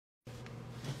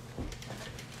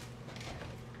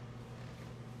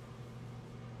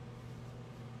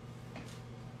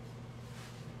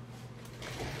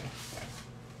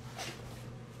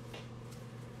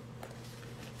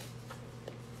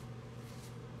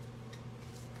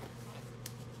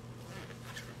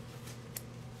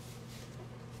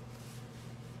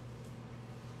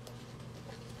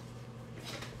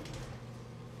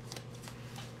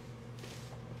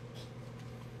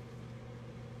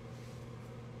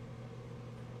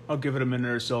I'll give it a minute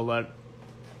or so, let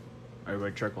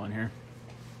everybody trickle in here.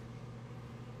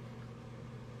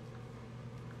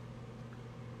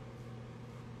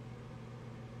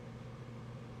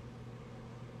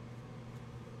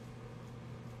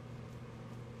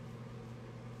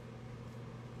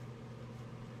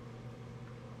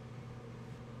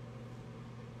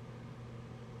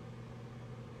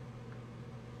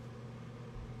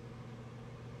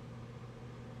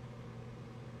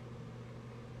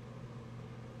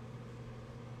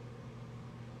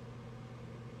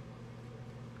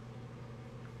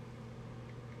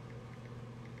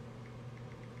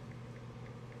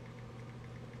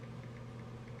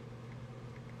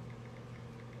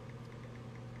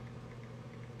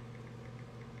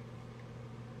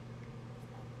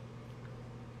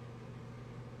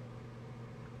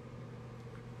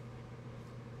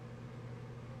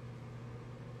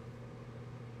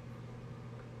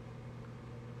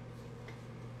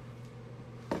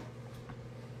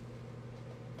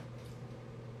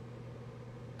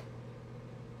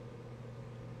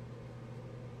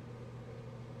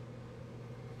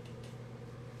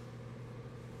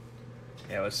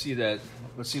 Yeah, let's see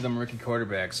them rookie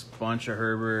quarterbacks. Bunch of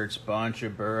Herberts, bunch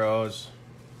of Burrows.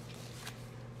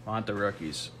 Want the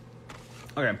rookies.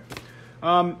 Okay.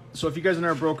 So if you guys have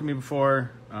never broken me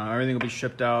before, everything will be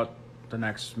shipped out the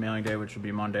next mailing day, which will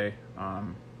be Monday.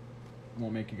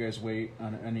 Won't make you guys wait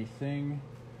on anything.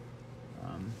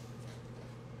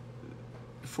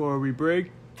 Before we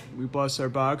break, we bless our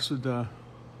box with the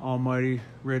almighty,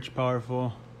 rich,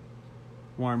 powerful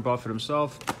Warren Buffett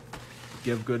himself.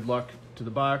 Give good luck to the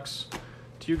box,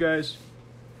 to you guys.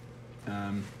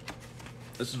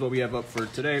 This is what we have up for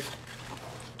today.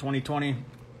 2020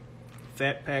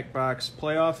 Fat Pack Box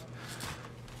Playoff.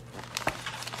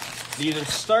 These are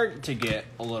starting to get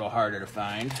a little harder to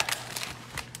find,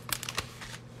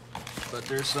 but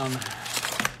there's some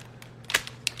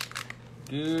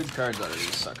good cards out of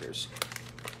these suckers.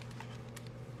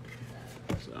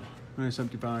 So, nice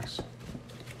empty box.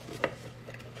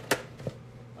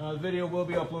 The video will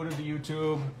be uploaded to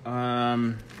YouTube.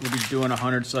 We'll be doing a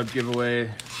 100 sub giveaway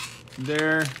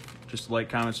there. Just like,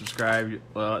 comment, subscribe.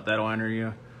 That'll enter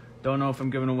you. Don't know if I'm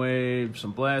giving away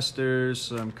some blasters,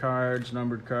 some cards,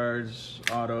 numbered cards,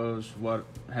 autos. What?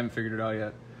 Haven't figured it out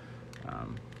yet.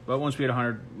 But once we hit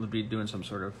 100, we'll be doing some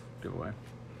sort of giveaway.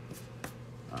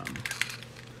 All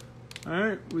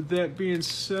right. With that being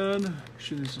said,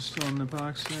 shit is still in the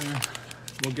box there.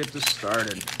 We'll get this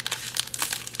started.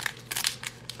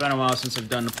 It's been a while since I've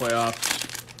done the playoffs.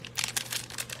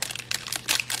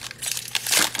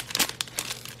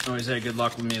 Always had good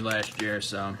luck with me last year,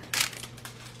 so.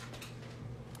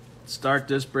 Start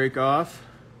this break off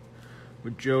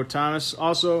with Joe Thomas.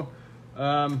 Also,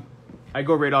 I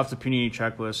go right off the Panini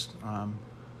checklist.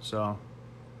 So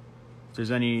if there's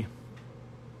any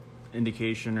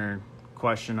indication or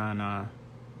question on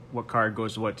what card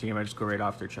goes to what team, I just go right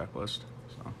off their checklist.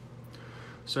 So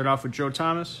start off with Joe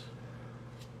Thomas,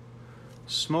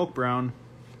 Smoke Brown,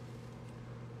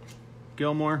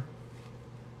 Gilmore,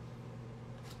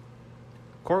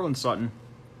 Cortland Sutton,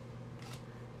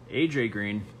 AJ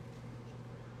Green,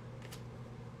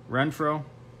 Renfro,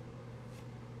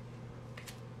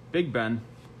 Big Ben,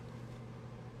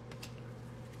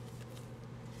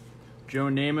 Joe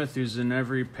Namath, who's in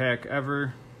every pack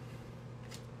ever,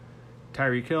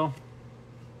 Tyreek Hill,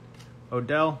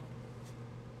 Odell,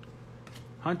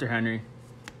 Hunter Henry,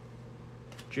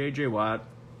 J.J. Watt,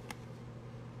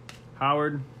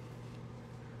 Howard,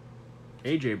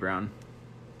 A.J. Brown.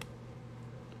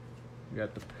 We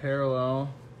got the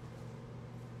parallel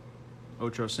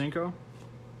Ocho Cinco,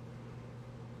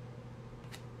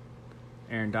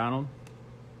 Aaron Donald,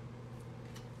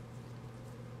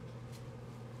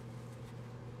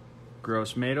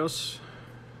 Gross Matos,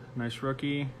 nice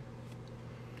rookie.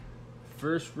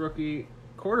 First rookie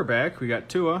quarterback, we got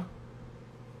Tua.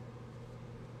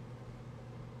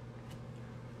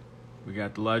 We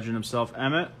got the legend himself,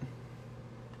 Emmett.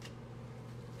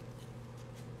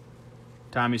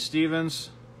 Tommy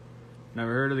Stevens,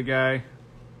 never heard of the guy.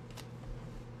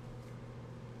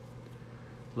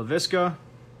 LaVisca,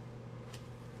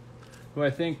 who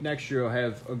I think next year will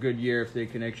have a good year if they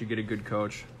can actually get a good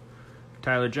coach.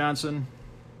 Tyler Johnson,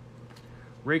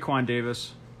 Raekwon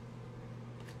Davis,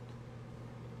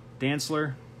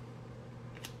 Dantzler,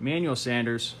 Emmanuel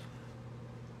Sanders,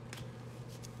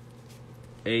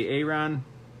 Aaron,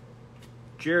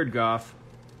 Jared Goff,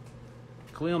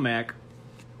 Khalil Mack,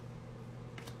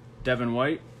 Devin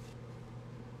White,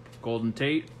 Golden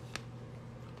Tate,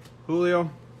 Julio,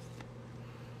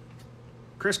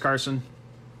 Chris Carson,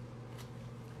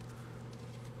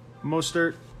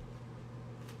 Mostert,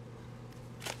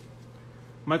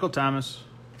 Michael Thomas,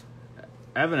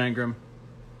 Evan Engram,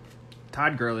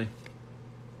 Todd Gurley,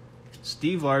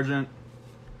 Steve Largent,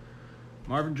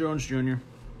 Marvin Jones Jr.,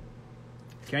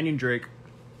 Kenyon Drake,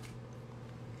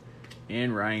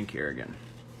 and Ryan Kerrigan.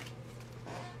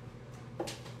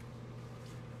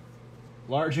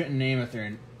 Largent and Namath are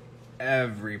in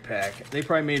every pack. They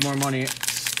probably made more money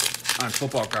on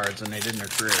football cards than they did in their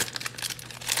career.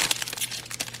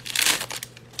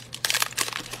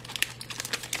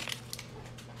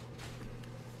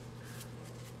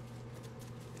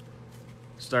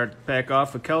 Start the pack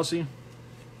off with Kelsey,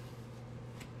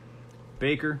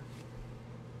 Baker,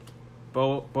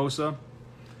 Bosa,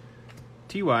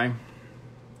 T.Y.,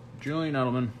 Julian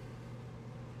Edelman,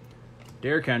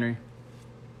 Derrick Henry,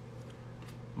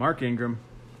 Mark Ingram,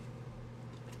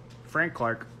 Frank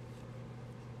Clark.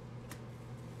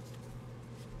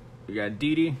 We got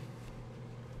Dede,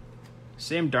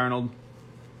 Sam Darnold,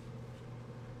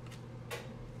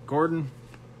 Gordon,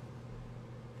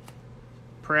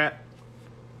 Pratt,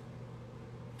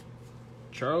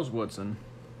 Charles Woodson,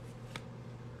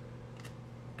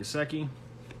 Gesicki,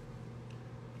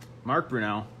 Mark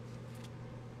Brunell,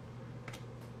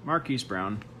 Marquise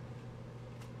Brown,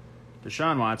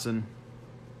 Deshaun Watson,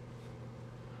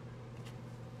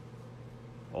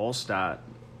 Olstott,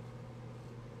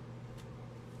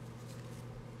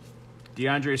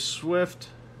 DeAndre Swift,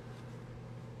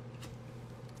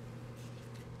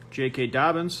 J.K.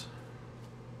 Dobbins.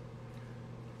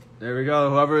 There we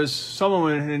go.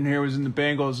 Someone in here was in the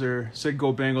Bengals or said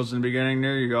go Bengals in the beginning.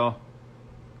 There you go.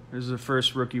 This is the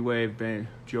first rookie wave,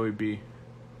 Joey B.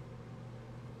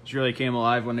 This really came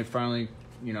alive when they finally,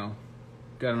 got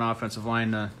an offensive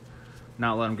line to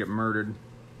not let him get murdered.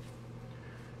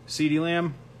 CeeDee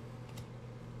Lamb,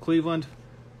 Cleveland,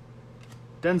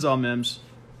 Denzel Mims,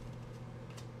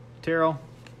 Terrell,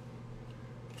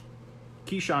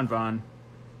 Keyshawn Vaughn,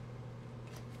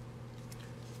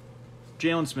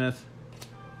 Jalen Smith,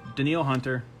 Danielle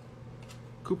Hunter,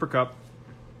 Cooper Kupp,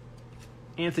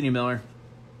 Anthony Miller,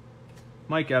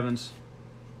 Mike Evans,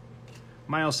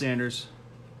 Miles Sanders,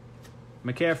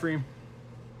 McCaffrey,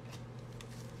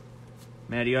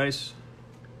 Matty Ice,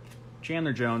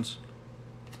 Chandler Jones,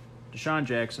 Deshaun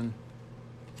Jackson,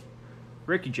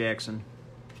 Ricky Jackson,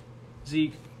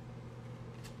 Zeke,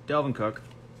 Delvin Cook,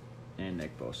 and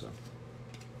Nick Bosa.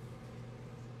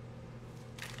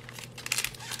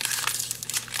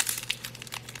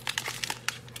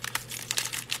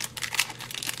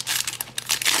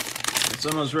 With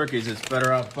some of those rookies, it's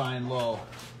better off buying low.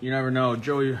 You never know.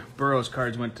 Joey Burrow's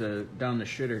cards went down the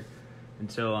shitter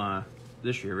until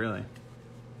this year, really.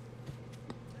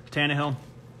 Tannehill,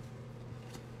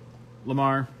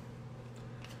 Lamar,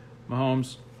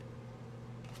 Mahomes,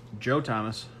 Joe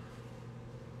Thomas,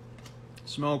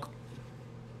 Smoke,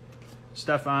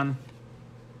 Stephon,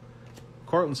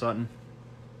 Cortland Sutton,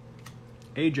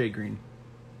 A.J. Green.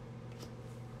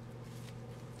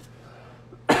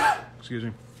 Excuse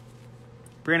me.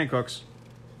 Brandon Cooks,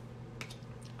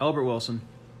 Albert Wilson,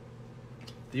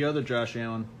 the other Josh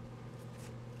Allen,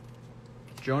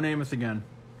 Joe Namath again,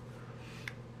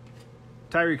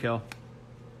 Tyreek Hill,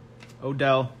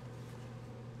 Odell,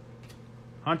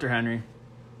 Hunter Henry,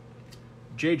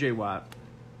 J.J. Watt,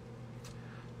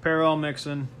 parallel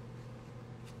Mixon,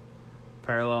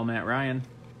 parallel Matt Ryan,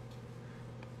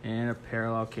 and a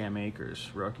parallel Cam Akers,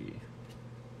 rookie.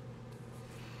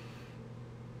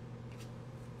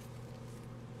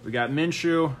 We got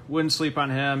Minshew. Wouldn't sleep on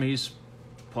him. He's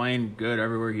playing good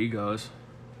everywhere he goes.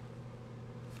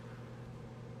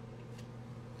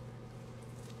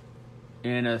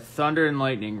 And a Thunder and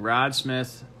Lightning, Rod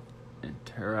Smith and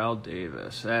Terrell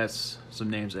Davis. That's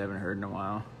some names I haven't heard in a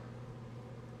while.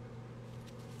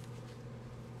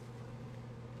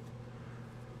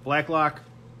 Blacklock,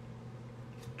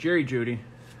 Jerry Jeudy,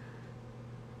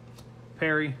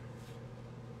 Perry,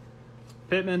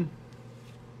 Pittman,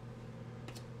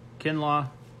 Kinlaw,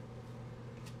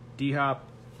 D-Hop,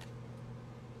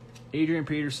 Adrian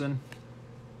Peterson,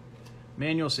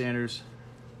 Manuel Sanders,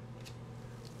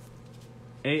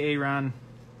 A.A. Ron,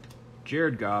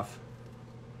 Jared Goff,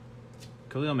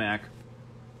 Khalil Mack,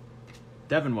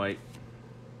 Devin White,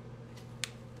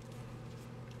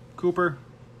 Cooper,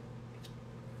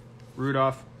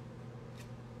 Rudolph,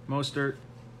 Mostert,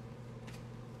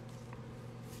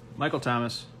 Michael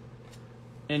Thomas,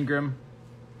 Ingram,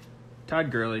 Todd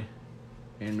Gurley,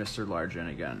 and Mr. Largent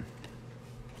again.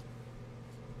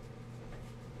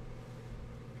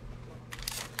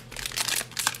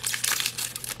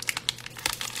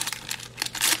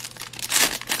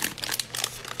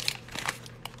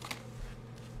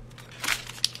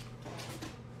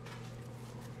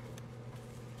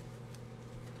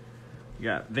 You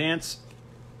got Vance,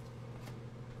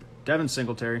 Devin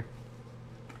Singletary,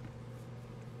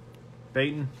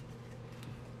 Peyton,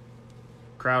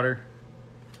 Crowder,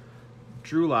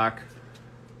 Drew Lock,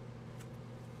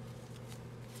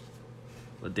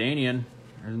 LaDainian,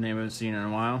 there's a name I haven't seen in a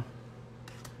while,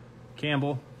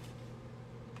 Campbell,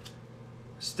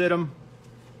 Stidham,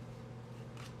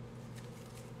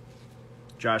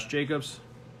 Josh Jacobs,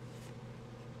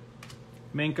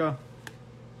 Minka.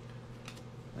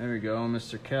 There we go,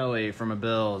 Mr. Kelly from the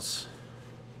Bills.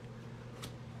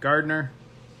 Gardner,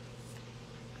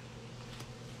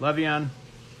 Le'Veon,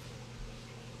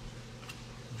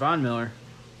 Von Miller,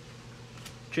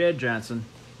 Chad Johnson.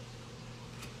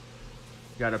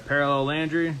 Got a parallel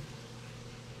Landry,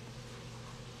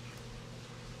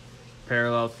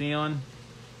 parallel Thielen,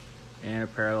 and a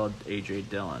parallel A.J.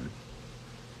 Dillon.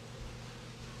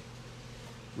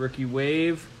 Rookie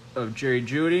wave of Jerry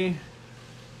Jeudy,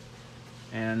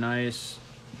 and a nice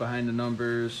behind the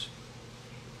numbers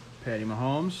Patty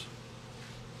Mahomes.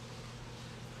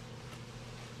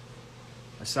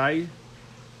 Asai,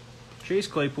 Chase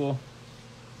Claypool,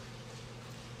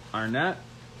 Arnett,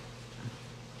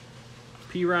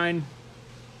 Pirine,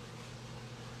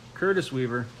 Curtis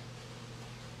Weaver,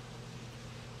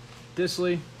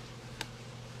 Disley,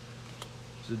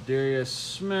 Zadarius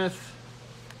Smith,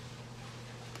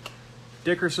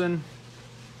 Dickerson.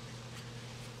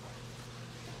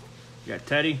 You got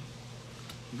Teddy,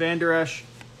 Van Der Esch,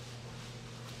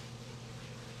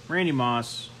 Randy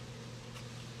Moss,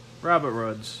 Robert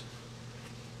Woods,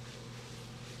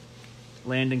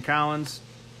 Landon Collins,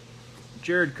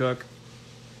 Jared Cook,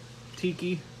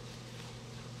 Tiki,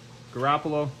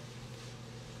 Garoppolo,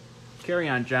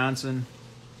 Kerryon Johnson,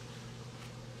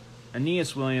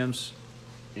 Aeneas Williams,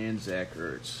 and Zach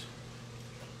Ertz.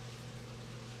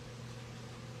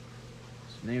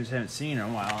 Some names I haven't seen in a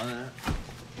while.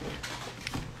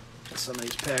 Some of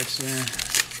these packs here.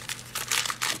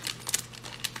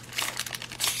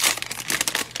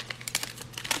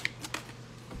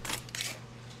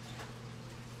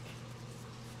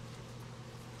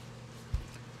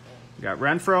 We got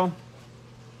Renfro,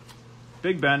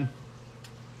 Big Ben,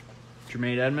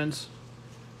 Jermaine Edmonds,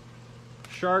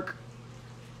 Shark,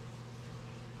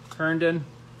 Herndon,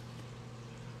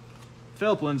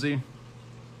 Philip Lindsay,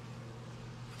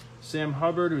 Sam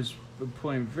Hubbard, who's been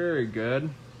playing very good,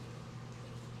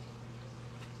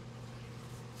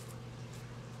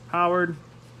 Howard,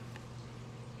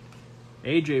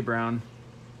 A.J. Brown,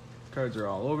 cards are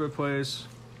all over the place,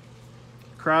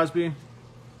 Crosby,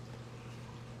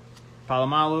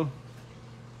 Palomalu,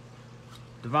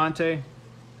 Devontae,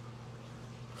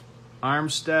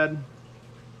 Armstead,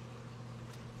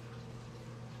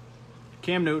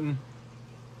 Cam Newton,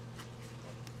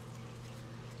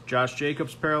 Josh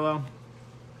Jacobs parallel,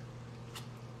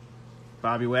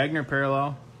 Bobby Wagner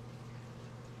parallel,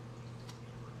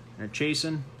 and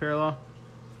Chasen parallel.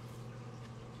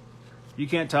 You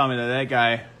can't tell me that that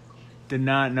guy did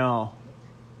not know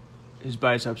his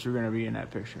biceps were going to be in that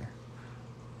picture.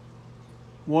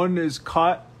 One is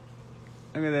cut.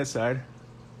 Look at that side.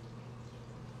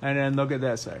 And then look at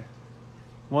that side.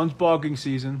 One's bulking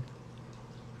season.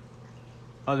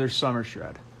 Other's summer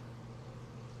shred.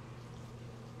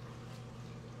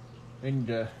 We need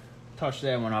to touch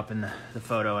that one up in the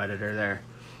photo editor there.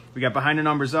 We got behind the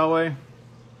numbers Elway.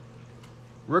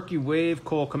 Rookie wave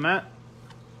Cole Kmet.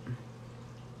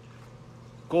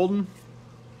 Golden.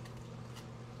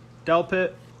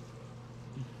 Delpit.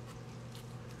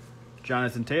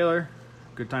 Jonathan Taylor,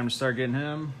 good time to start getting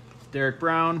him. Derek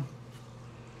Brown,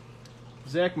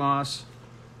 Zach Moss,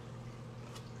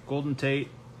 Golden Tate,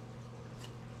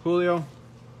 Julio,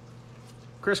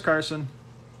 Chris Carson,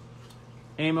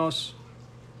 Amos,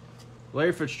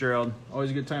 Larry Fitzgerald,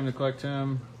 always a good time to collect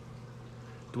him.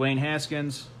 Dwayne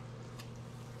Haskins,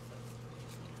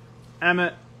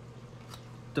 Emmett,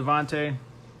 Devontae,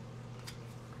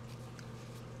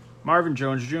 Marvin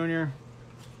Jones Jr.,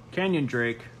 Kenyon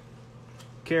Drake,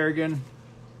 Kerrigan,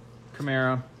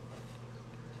 Kamara,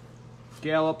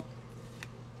 Gallup,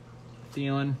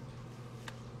 Thielen,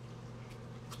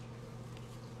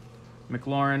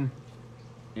 McLaurin,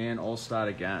 and Olstad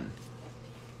again.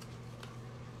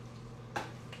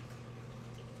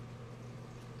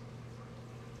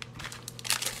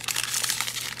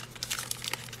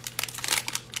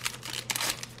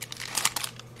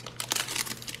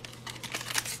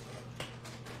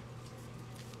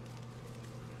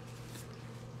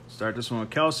 Start this one with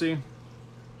Kelsey,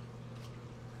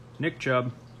 Nick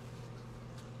Chubb,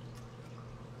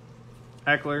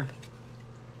 Eckler,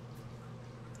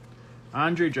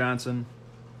 Andre Johnson,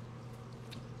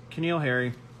 Keneal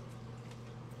Harry,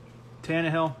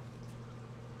 Tannehill,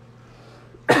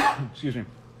 excuse me,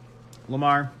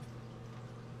 Lamar,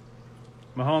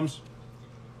 Mahomes,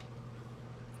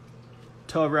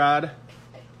 Tyrod,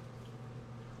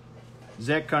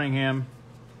 Zach Cunningham,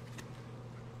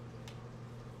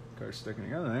 cards sticking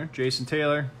together there, Jason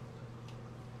Taylor,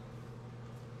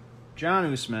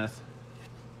 Jonnu Smith,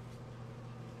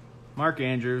 Mark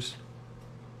Andrews,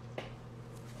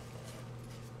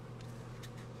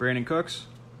 Brandon Cooks,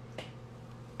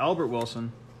 Albert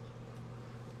Wilson,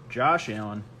 Josh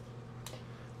Allen,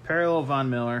 Parallel Von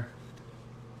Miller,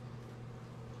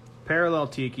 Parallel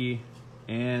Tiki,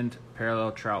 and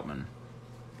Parallel Troutman.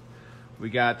 We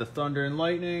got the Thunder and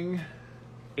Lightning,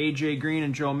 AJ Green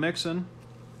and Joe Mixon,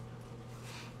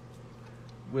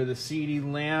 with a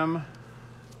CeeDee Lamb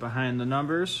behind the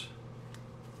numbers.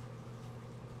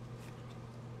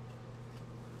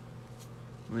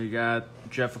 We got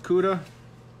Jeff Okudah,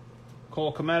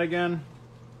 Cole Kmet again,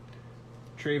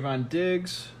 Trayvon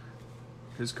Diggs,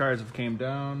 his cards have came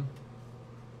down,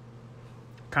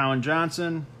 Colin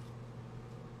Johnson,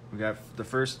 we got the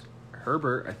first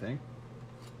Herbert, I think,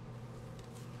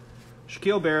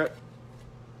 Shaquille Barrett,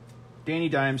 Danny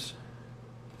Dimes,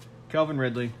 Calvin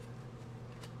Ridley,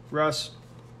 Russ,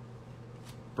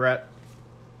 Brett,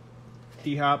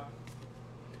 D-Hop,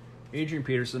 Adrian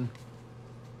Peterson,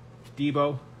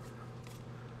 Debo,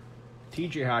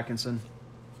 TJ Hawkinson,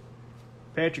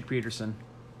 Patrick Peterson,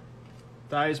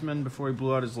 Theismann before he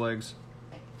blew out his legs,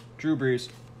 Drew Brees,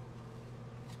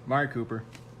 Amari Cooper,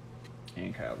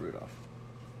 and Kyle Rudolph.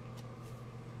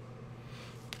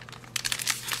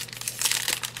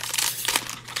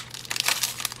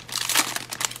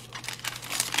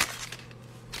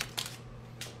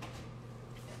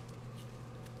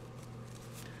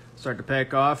 Start to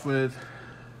pack off with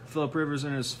Phillip Rivers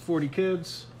and his 40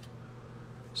 kids,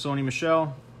 Sony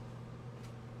Michel.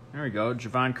 There we go.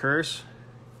 Javon Curse.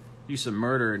 Used to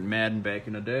murder in Madden back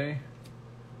in the day.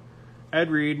 Ed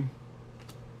Reed.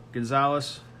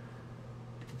 Gonzalez.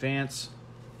 Vance.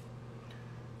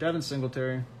 Devin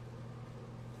Singletary.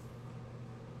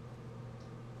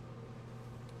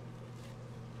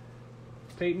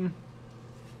 Peyton.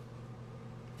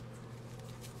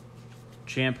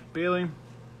 Champ Bailey.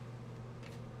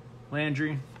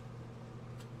 Landry.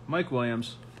 Mike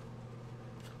Williams.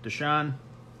 Deshaun.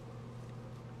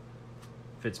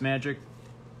 Fitzmagic.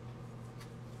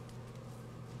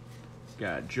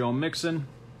 Got Joe Mixon.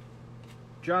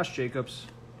 Josh Jacobs.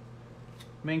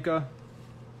 Minka.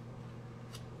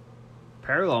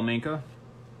 Parallel Minka.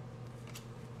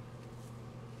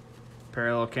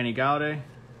 Parallel Kenny Galladay.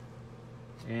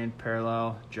 And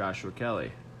parallel Joshua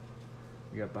Kelly.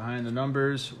 We got behind the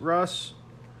numbers Russ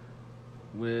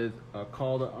with a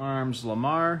call to arms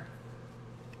Lamar.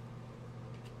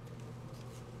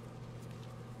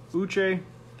 Uche,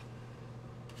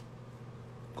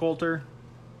 Coulter,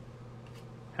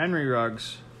 Henry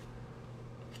Ruggs,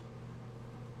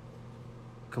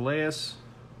 Calais,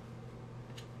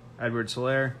 Edward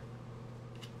Solaire,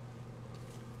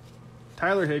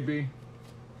 Tyler Higbee,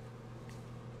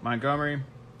 Montgomery,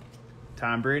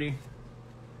 Tom Brady,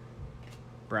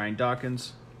 Brian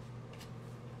Dawkins,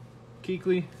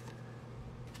 Kuechly,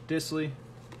 Disley,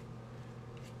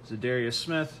 Zadarius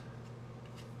Smith,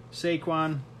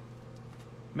 Saquon,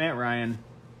 Matt Ryan,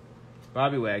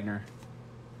 Bobby Wagner,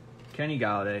 Kenny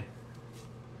Galladay,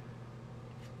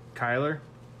 Kyler,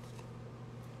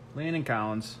 Landon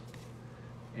Collins,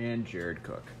 and Jared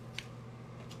Cook.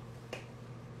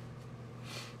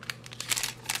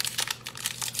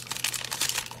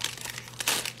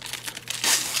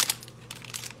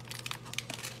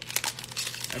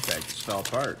 That pack just fell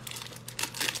apart.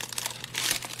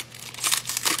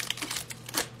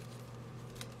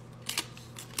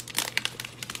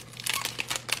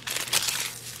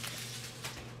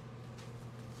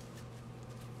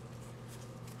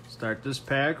 Start this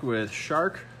pack with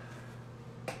Shark,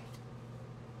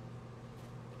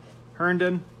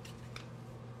 Herndon,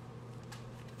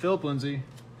 Philip Lindsay,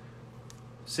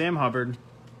 Sam Hubbard,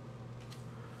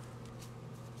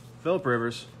 Phillip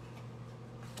Rivers,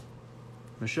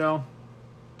 Michelle,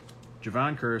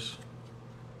 Javon Curse,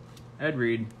 Ed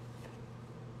Reed,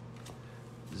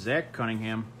 Zach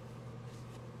Cunningham,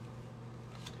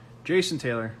 Jason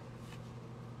Taylor,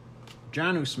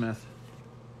 Jonnu Smith,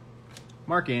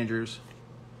 Mark Andrews,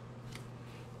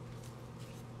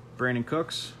 Brandon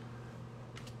Cooks,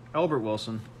 Albert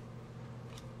Wilson,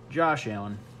 Josh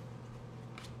Allen,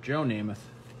 Joe Namath,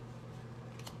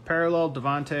 Parallel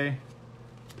Devontae,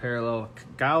 Parallel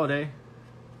Galladay,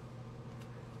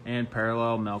 and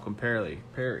Parallel Malcolm Perry.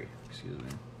 Excuse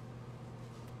me.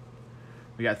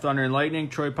 We got Thunder and Lightning,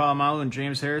 Troy Polamalu and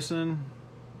James Harrison.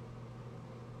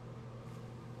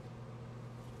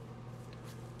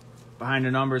 Behind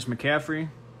the numbers, McCaffrey,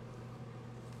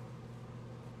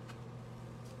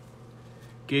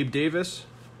 Gabe Davis,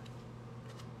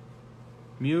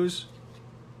 Muse,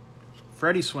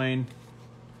 Freddie Swain,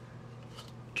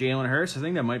 Jalen Hurts. I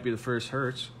think that might be the first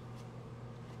Hurts.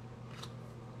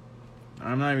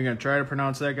 I'm not even going to try to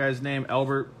pronounce that guy's name.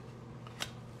 Albert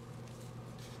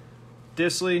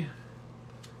Disley,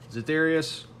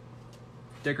 Za'Darius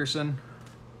Dickerson,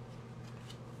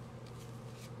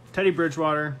 Teddy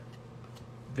Bridgewater,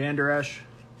 Van Der Esch,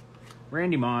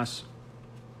 Randy Moss,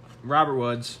 Robert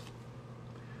Woods,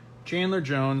 Chandler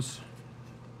Jones,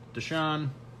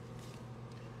 Deshaun,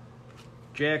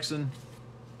 Jackson,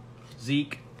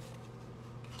 Zeke,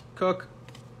 Cook,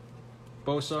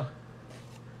 Bosa,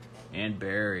 and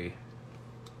Barry.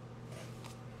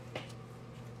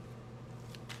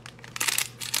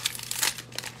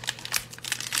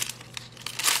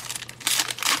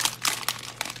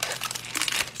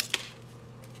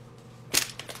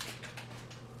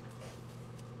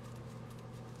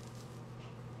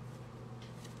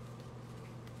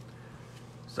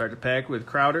 Start the pack with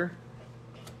Crowder,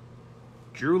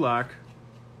 Drew Lock,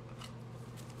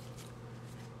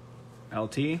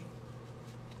 LT,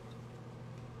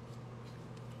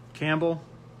 Campbell,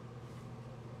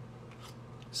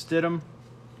 Stidham,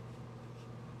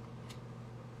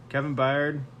 Kevin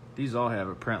Byard. These all have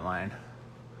a print line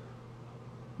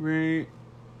right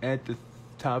at the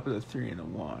top of the 3 and the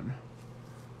 1.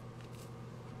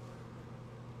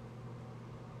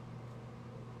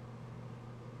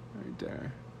 Right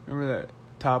there. Remember that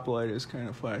top light is kind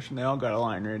of flashing. They all got a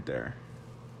line right there.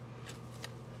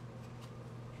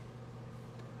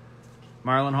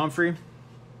 Marlon Humphrey,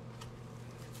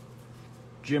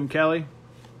 Jim Kelly,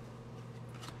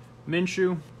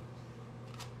 Minshew,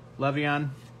 Le'Veon,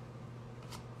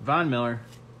 Von Miller,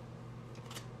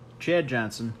 Chad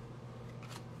Johnson,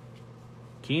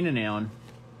 Keenan Allen,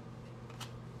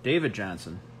 David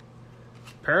Johnson,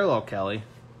 Parallel Kelly,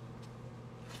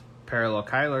 Parallel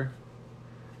Kyler,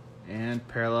 and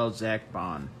Parallel Zach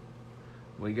Bond.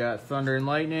 We got Thunder and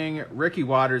Lightning, Ricky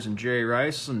Waters and Jerry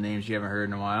Rice, some names you haven't heard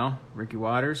in a while. Ricky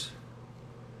Waters.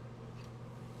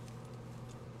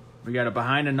 We got a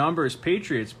Behind the Numbers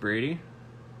Patriots Brady.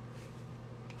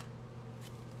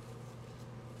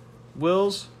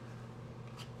 Wills,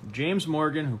 James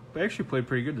Morgan, who actually played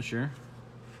pretty good this year.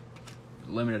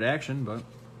 Limited action, but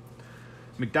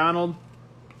McDonald,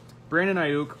 Brandon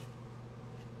Ayuk,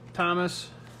 Thomas,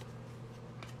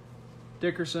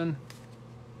 Dickerson,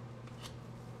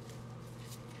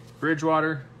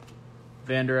 Bridgewater,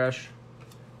 Van Der Esch,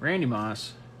 Randy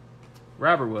Moss,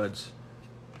 Robert Woods,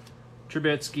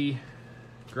 Trubisky,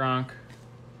 Gronk,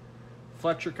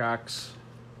 Fletcher Cox,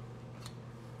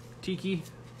 Tiki,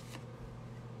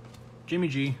 Jimmy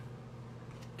G,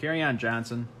 Kerryon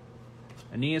Johnson,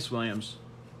 Aeneas Williams,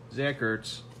 Zach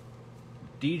Ertz,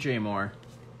 DJ Moore,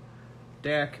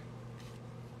 Dak,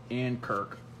 and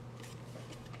Kirk.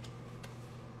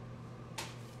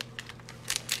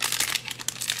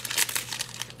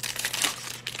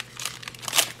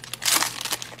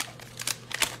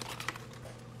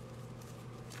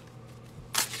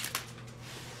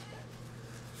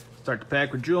 Start the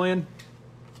pack with Julian,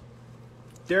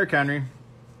 Derrick Henry,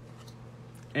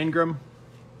 Ingram,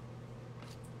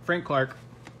 Frank Clark,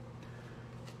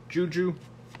 Juju,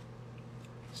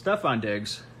 Stephon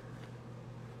Diggs,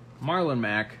 Marlon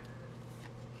Mack,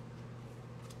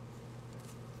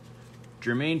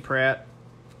 Jermaine Pratt,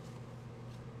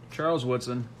 Charles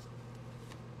Woodson,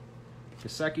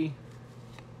 Gesicki,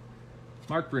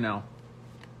 Mark Brunell,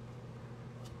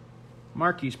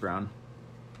 Marquise Brown,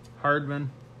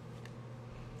 Hardman,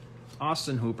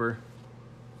 Austin Hooper,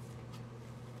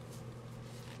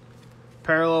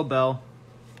 Parallel Bell,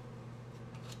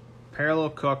 Parallel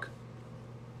Cook,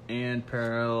 and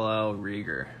Parallel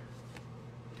Rieger.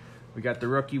 We got the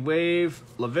rookie wave,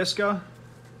 Laviska.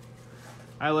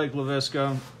 I like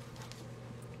Laviska.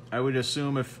 I would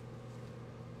assume if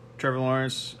Trevor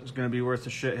Lawrence is going to be worth the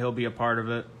shit, he'll be a part of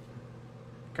it.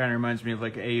 Kind of reminds me of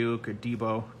like Ayuk, a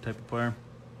Debo type of player.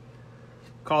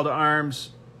 Call to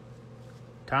arms,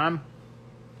 Tom,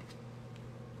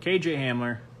 KJ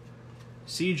Hamler,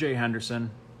 CJ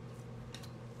Henderson,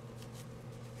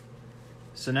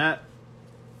 Sinet,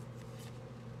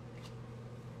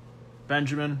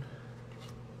 Benjamin,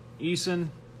 Eason,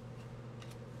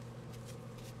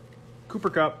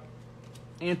 Cooper Kupp,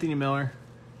 Anthony Miller,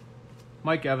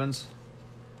 Mike Evans,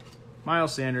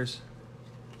 Miles Sanders,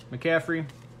 McCaffrey,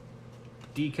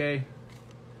 DK,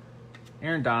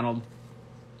 Aaron Donald,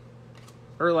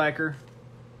 Urlacher,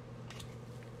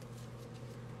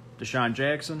 Deshaun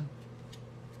Jackson,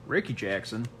 Ricky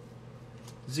Jackson,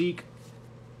 Zeke,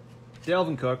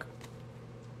 Dalvin Cook,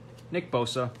 Nick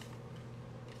Bosa,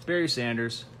 Barry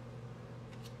Sanders,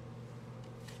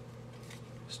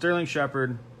 Sterling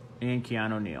Shepard, and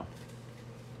Keanu Neal.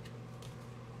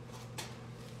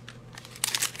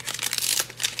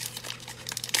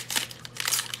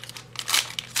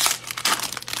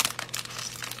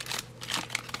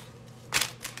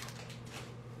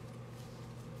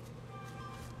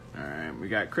 All right, we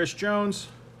got Chris Jones,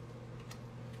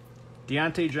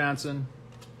 Deontay Johnson,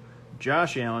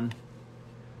 Josh Allen,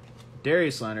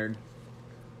 Darius Leonard,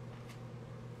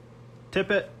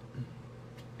 Tippett,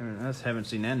 I haven't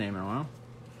seen that name in a while,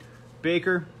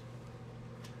 Baker,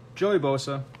 Joey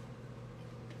Bosa,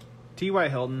 T.Y.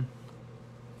 Hilton,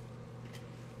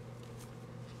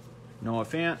 Noah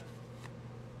Fant,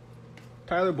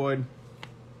 Tyler Boyd,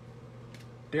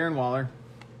 Darren Waller,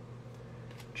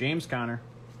 James Conner,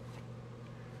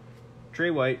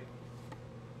 Trey White,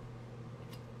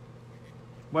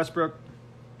 Westbrook,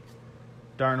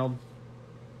 Darnold,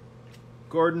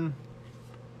 Gordon,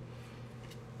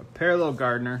 a parallel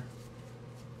Gardner,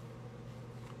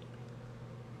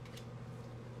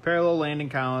 parallel Landon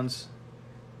Collins,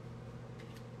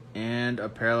 and a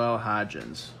parallel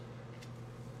Hodgins.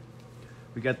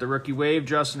 We got the rookie wave,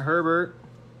 Justin Herbert.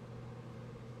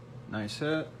 Nice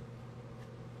hit.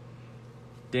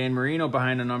 Dan Marino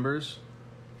behind the numbers.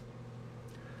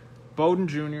 Bowden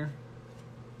Jr.,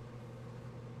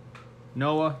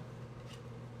 Noah,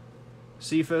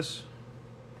 Cephas,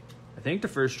 I think the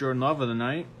first Jordan Love of the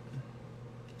night,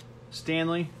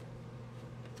 Stanley,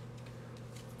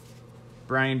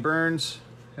 Brian Burns,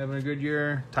 having a good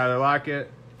year, Tyler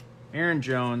Lockett, Aaron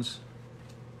Jones,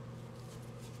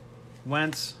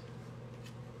 Wentz,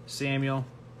 Samuel,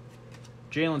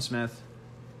 Jalen Smith,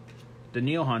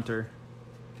 Daniil Hunter,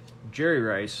 Jerry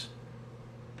Rice,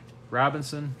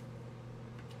 Robinson,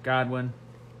 Godwin,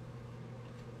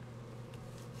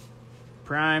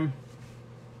 Prime,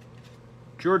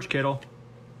 George Kittle,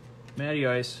 Matty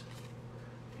Ice,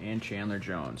 and Chandler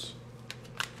Jones.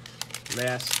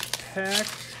 Last pack.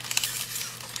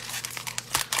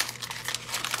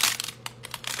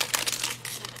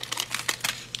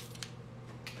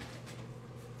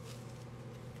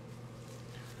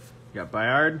 You got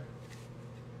Bayard,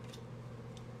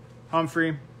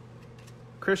 Humphrey,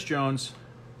 Chris Jones,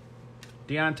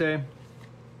 Deontay,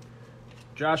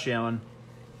 Josh Allen,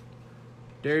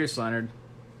 Darius Leonard,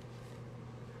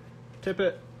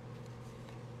 Tippett,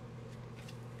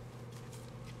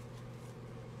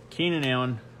 Keenan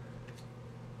Allen,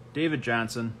 David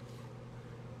Johnson,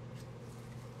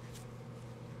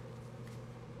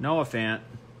 Noah Fant,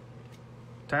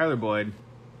 Tyler Boyd,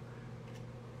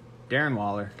 Darren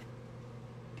Waller,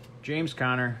 James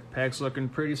Conner. Pack's looking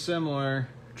pretty similar.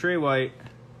 Trey White,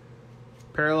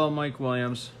 parallel Mike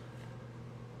Williams,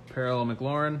 parallel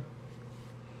McLaurin,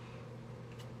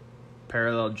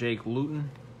 parallel Jake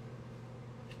Luton,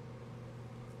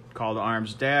 Call to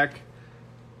Arms Dak,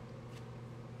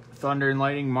 Thunder and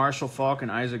Lightning Marshall Faulk and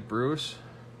Isaac Bruce,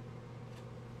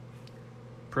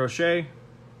 Prochet,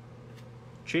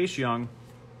 Chase Young.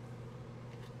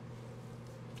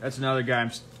 That's another guy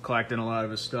I'm collecting a lot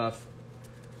of his stuff.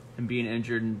 And being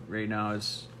injured right now,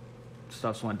 his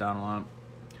stuff's went down a lot.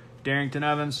 Darrington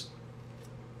Evans,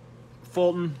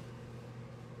 Fulton,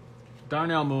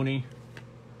 Darnell Mooney,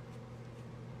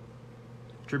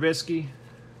 Trubisky,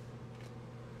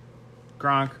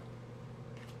 Gronk,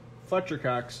 Fletcher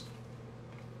Cox,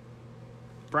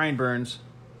 Brian Burns,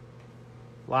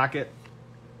 Lockett,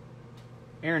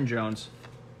 Aaron Jones,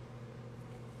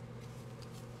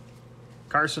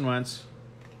 Carson Wentz,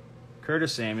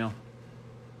 Curtis Samuel,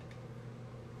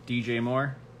 DJ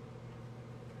Moore,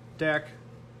 Dak,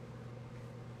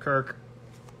 Kirk,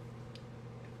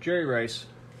 Jerry Rice,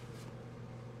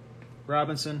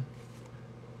 Robinson,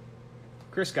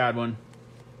 Chris Godwin,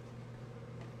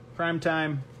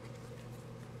 Primetime,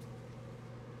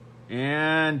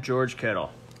 and George Kittle.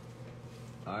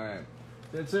 All right,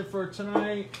 that's it for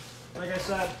tonight. Like I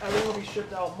said, everything will be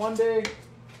shipped out Monday.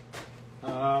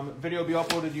 Video will be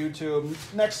uploaded to YouTube.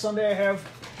 Next Sunday I have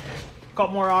a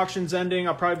couple more auctions ending.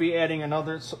 I'll probably be adding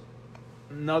another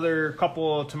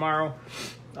couple tomorrow.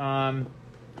 I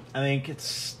think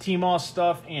it's Team All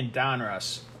stuff and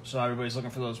Donruss. So everybody's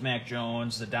looking for those Mac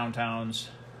Jones, the Downtowns.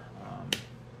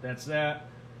 That's that.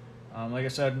 Like I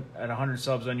said, at 100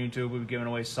 subs on YouTube, we'll be giving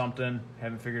away something.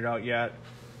 Haven't figured it out yet.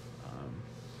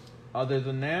 Other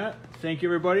than that, thank you,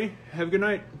 everybody. Have a good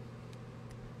night.